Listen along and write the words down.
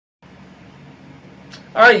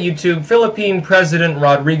Alright, YouTube. Philippine President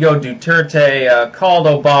Rodrigo Duterte called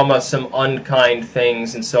Obama some unkind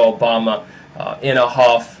things, and so Obama, in a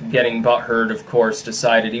huff, getting butthurt, of course,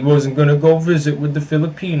 decided he wasn't going to go visit with the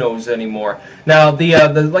Filipinos anymore. Now,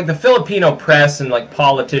 the Filipino press and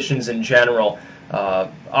politicians in general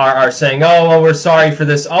are saying, oh, well, we're sorry for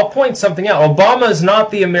this. I'll point something out. Obama is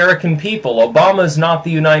not the American people. Obama is not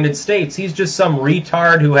the United States. He's just some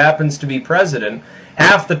retard who happens to be president.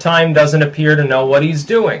 Half the time doesn't appear to know what he's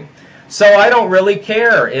doing. So I don't really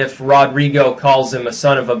care if Rodrigo calls him a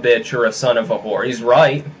son of a bitch or a son of a whore. He's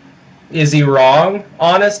right. Is he wrong,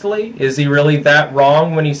 honestly? Is he really that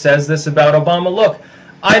wrong when he says this about Obama? Look,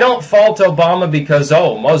 I don't fault Obama because,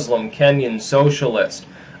 oh, Muslim Kenyan socialist.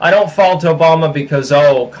 I don't fault Obama because,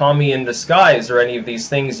 oh, commie in disguise or any of these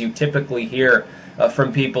things you typically hear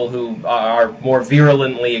from people who are more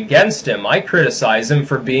virulently against him. I criticize him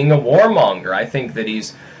for being a warmonger. I think that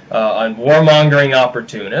he's a warmongering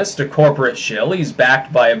opportunist, a corporate shill. He's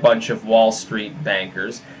backed by a bunch of Wall Street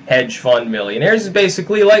bankers, hedge fund millionaires. He's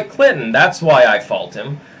basically like Clinton. That's why I fault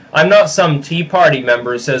him. I'm not some Tea Party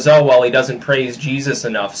member who says, oh, well, he doesn't praise Jesus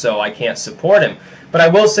enough, so I can't support him. But I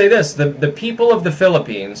will say this, the people of the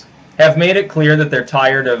Philippines have made it clear that they're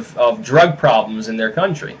tired of drug problems in their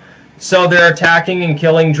country. So they're attacking and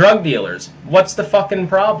killing drug dealers. What's the fucking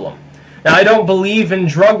problem? Now, I don't believe in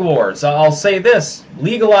drug wars. I'll say this,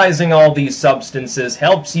 legalizing all these substances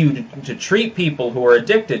helps you to treat people who are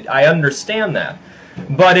addicted. I understand that.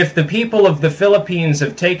 But if the people of the Philippines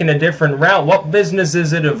have taken a different route, what business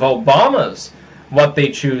is it of Obama's what they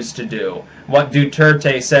choose to do? What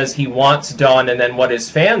Duterte says he wants done, and then what his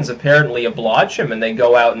fans apparently oblige him and they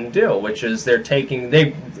go out and do, which is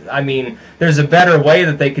I mean, there's a better way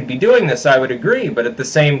that they could be doing this, I would agree, but at the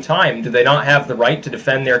same time, do they not have the right to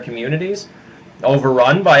defend their communities?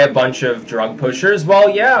 Overrun by a bunch of drug pushers? Well,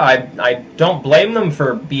 yeah, I don't blame them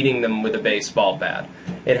for beating them with a baseball bat.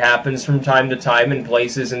 It happens from time to time in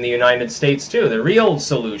places in the United States, too. The real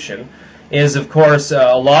solution is, of course,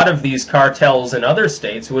 a lot of these cartels in other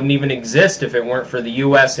states wouldn't even exist if it weren't for the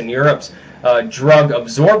U.S. and Europe's drug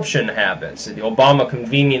absorption habits. Obama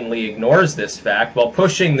conveniently ignores this fact while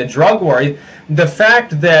pushing the drug war. The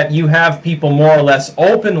fact that you have people more or less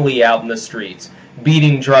openly out in the streets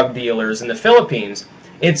beating drug dealers in the Philippines,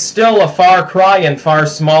 it's still a far cry and far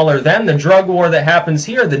smaller than the drug war that happens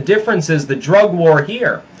here. The difference is the drug war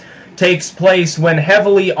here takes place when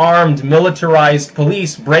heavily armed, militarized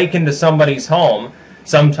police break into somebody's home,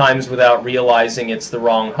 sometimes without realizing it's the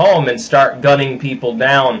wrong home, and start gunning people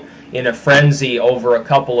down in a frenzy over a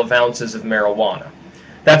couple of ounces of marijuana.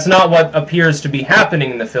 That's not what appears to be happening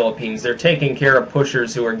in the Philippines. They're taking care of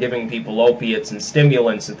pushers who are giving people opiates and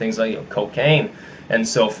stimulants and things like cocaine and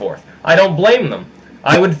so forth. I don't blame them.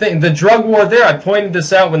 I would think the drug war there, I pointed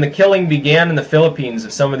this out when the killing began in the Philippines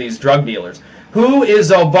of some of these drug dealers. Who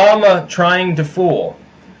is Obama trying to fool?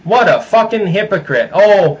 What a fucking hypocrite.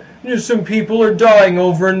 Oh, some people are dying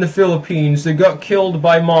over in the Philippines. They got killed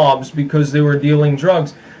by mobs because they were dealing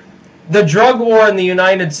drugs. The drug war in the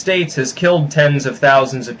United States has killed tens of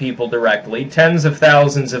thousands of people directly, tens of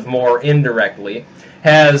thousands of more indirectly,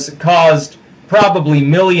 has caused probably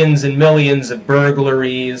millions and millions of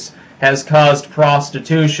burglaries, has caused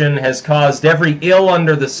prostitution, has caused every ill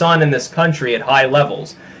under the sun in this country at high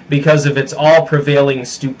levels because of its all-prevailing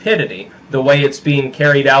stupidity, the way it's being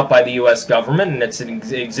carried out by the U.S. government and its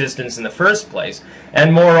existence in the first place,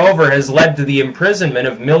 and moreover has led to the imprisonment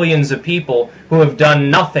of millions of people who have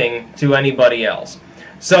done nothing to anybody else.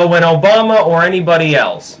 So when Obama or anybody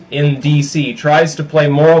else in D.C. tries to play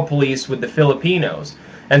moral police with the Filipinos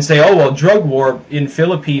and say, oh, well, drug war in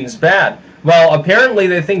Philippines bad, well, apparently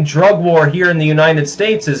they think drug war here in the United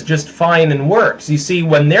States is just fine and works. You see,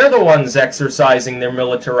 when they're the ones exercising their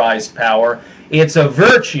militarized power, it's a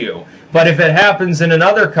virtue. But if it happens in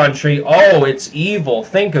another country, oh, it's evil.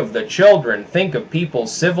 Think of the children. Think of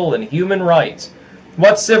people's civil and human rights.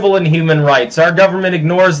 What civil and human rights? Our government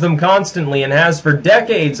ignores them constantly and has for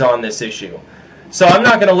decades on this issue. So I'm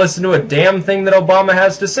not going to listen to a damn thing that Obama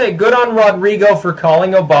has to say. Good on Rodrigo for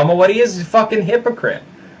calling Obama what he is. He's a fucking hypocrite.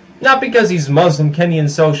 Not because he's Muslim Kenyan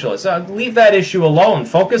socialist. Leave that issue alone.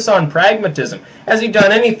 Focus on pragmatism. Has he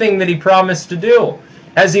done anything that he promised to do?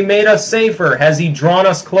 Has he made us safer? Has he drawn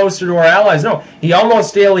us closer to our allies? No. He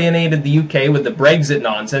almost alienated the UK with the Brexit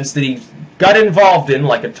nonsense that he got involved in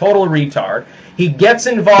like a total retard. He gets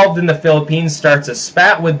involved in the Philippines, starts a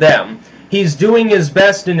spat with them. He's doing his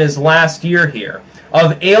best in his last year here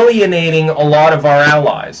of alienating a lot of our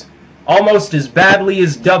allies, almost as badly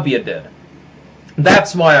as W did.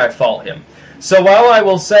 That's why I fault him. So while I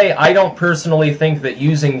will say I don't personally think that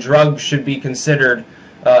using drugs should be considered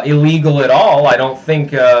illegal at all. I don't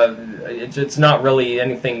think it's not really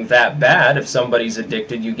anything that bad. If somebody's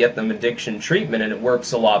addicted, you get them addiction treatment, and it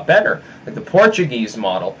works a lot better, like the Portuguese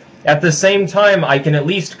model. At the same time, I can at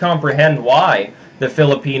least comprehend why the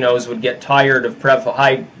Filipinos would get tired of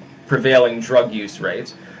high prevailing drug use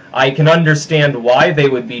rates. I can understand why they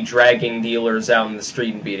would be dragging dealers out in the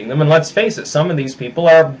street and beating them. And let's face it, some of these people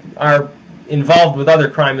are involved with other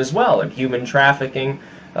crime as well, like human trafficking,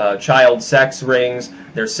 child sex rings.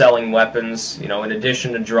 They're selling weapons, in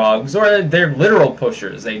addition to drugs, or they're literal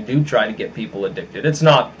pushers. They do try to get people addicted. It's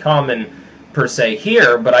not common per se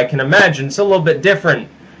here, but I can imagine it's a little bit different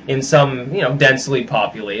in some, densely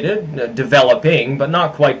populated, developing, but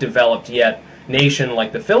not quite developed yet nation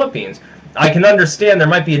like the Philippines. I can understand there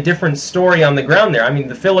might be a different story on the ground there. I mean,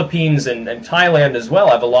 the Philippines and Thailand as well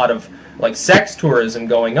have a lot of like sex tourism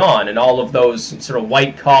going on, and all of those sort of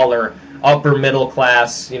white-collar,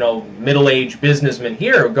 upper-middle-class, middle-aged businessmen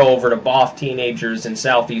here who go over to boff teenagers in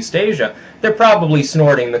Southeast Asia. They're probably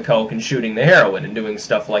snorting the coke and shooting the heroin and doing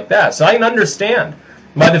stuff like that. So I can understand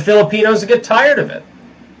why the Filipinos get tired of it.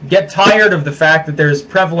 Get tired of the fact that there's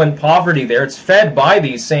prevalent poverty there. It's fed by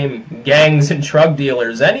these same gangs and drug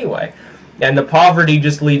dealers anyway. And the poverty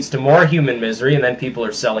just leads to more human misery, and then people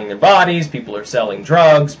are selling their bodies, people are selling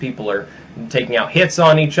drugs, people are taking out hits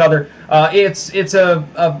on each other. It's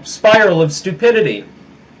a spiral of stupidity.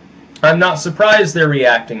 I'm not surprised they're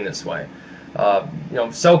reacting this way.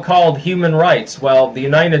 So-called human rights. Well, the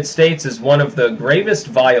United States is one of the gravest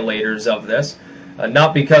violators of this.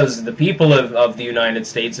 Not because the people of the United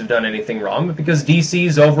States have done anything wrong, but because D.C.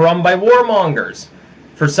 is overrun by warmongers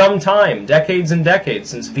for some time, decades and decades,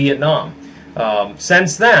 since Vietnam.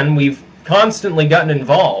 Since then, we've constantly gotten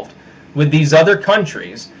involved with these other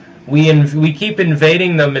countries. We keep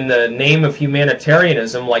invading them in the name of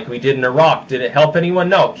humanitarianism like we did in Iraq. Did it help anyone?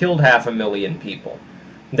 No, it killed 500,000 people.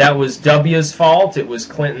 That was W's fault. It was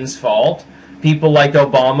Clinton's fault. People like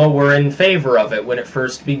Obama were in favor of it when it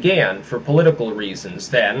first began for political reasons.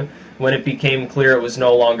 Then, when it became clear it was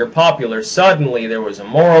no longer popular, suddenly there was a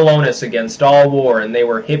moral onus against all war, and they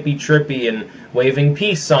were hippy-trippy and waving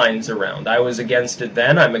peace signs around. I was against it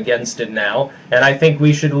then, I'm against it now, and I think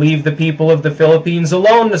we should leave the people of the Philippines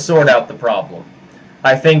alone to sort out the problem.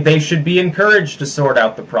 I think they should be encouraged to sort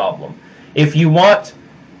out the problem. If you want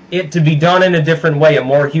it to be done in a different way, a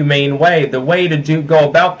more humane way, the way to go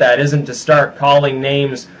about that isn't to start calling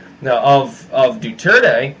names of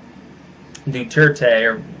Duterte,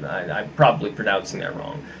 or I'm probably pronouncing that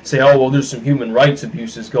wrong. Say, oh, well, there's some human rights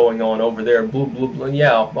abuses going on over there, blah, blah, blah.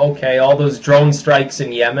 Yeah, okay, all those drone strikes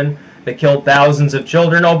in Yemen that killed thousands of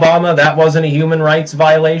children, Obama, that wasn't a human rights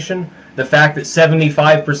violation? The fact that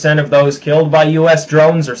 75% of those killed by U.S.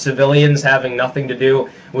 drones are civilians having nothing to do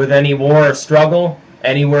with any war or struggle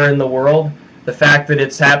anywhere in the world, the fact that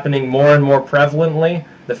it's happening more and more prevalently,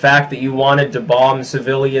 the fact that you wanted to bomb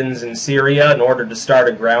civilians in Syria in order to start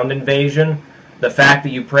a ground invasion, the fact that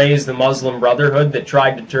you praised the Muslim Brotherhood that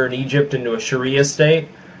tried to turn Egypt into a Sharia state,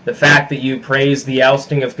 the fact that you praised the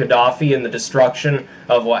ousting of Gaddafi and the destruction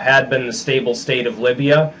of what had been the stable state of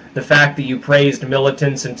Libya, the fact that you praised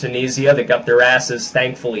militants in Tunisia that got their asses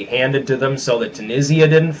thankfully handed to them so that Tunisia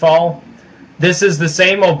didn't fall. This is the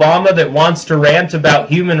same Obama that wants to rant about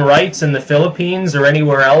human rights in the Philippines or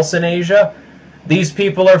anywhere else in Asia. These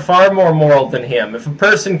people are far more moral than him. If a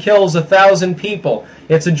person kills 1,000 people,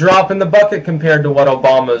 it's a drop in the bucket compared to what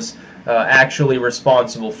Obama's actually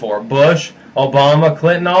responsible for. Bush, Obama,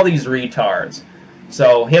 Clinton, all these retards.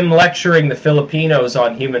 So him lecturing the Filipinos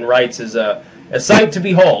on human rights is a sight to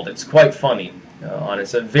behold. It's quite funny.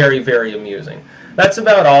 It's very, very amusing. That's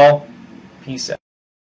about all. Peace out.